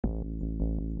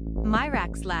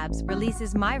Mirax Labs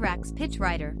releases Mirax Pitch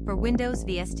Rider for Windows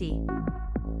VST.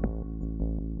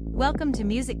 Welcome to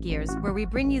Music Gears, where we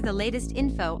bring you the latest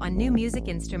info on new music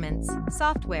instruments,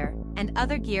 software, and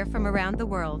other gear from around the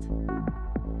world.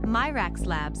 Mirax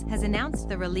Labs has announced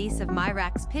the release of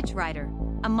Mirax Pitch Rider,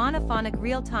 a monophonic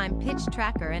real-time pitch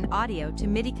tracker and audio to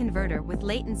MIDI converter with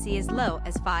latency as low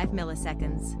as 5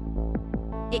 milliseconds.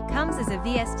 It comes as a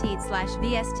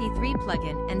VST/VST3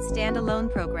 plugin and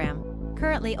standalone program,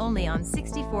 currently only on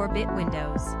 64-bit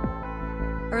Windows.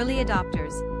 Early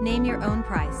adopters, name your own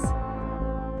price.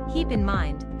 Keep in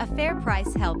mind, a fair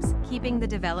price helps keeping the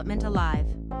development alive.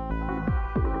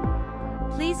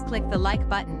 Please click the like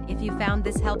button if you found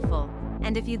this helpful,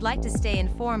 and if you'd like to stay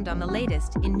informed on the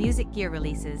latest in music gear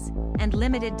releases and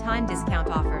limited time discount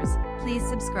offers, please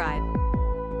subscribe.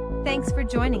 Thanks for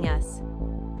joining us.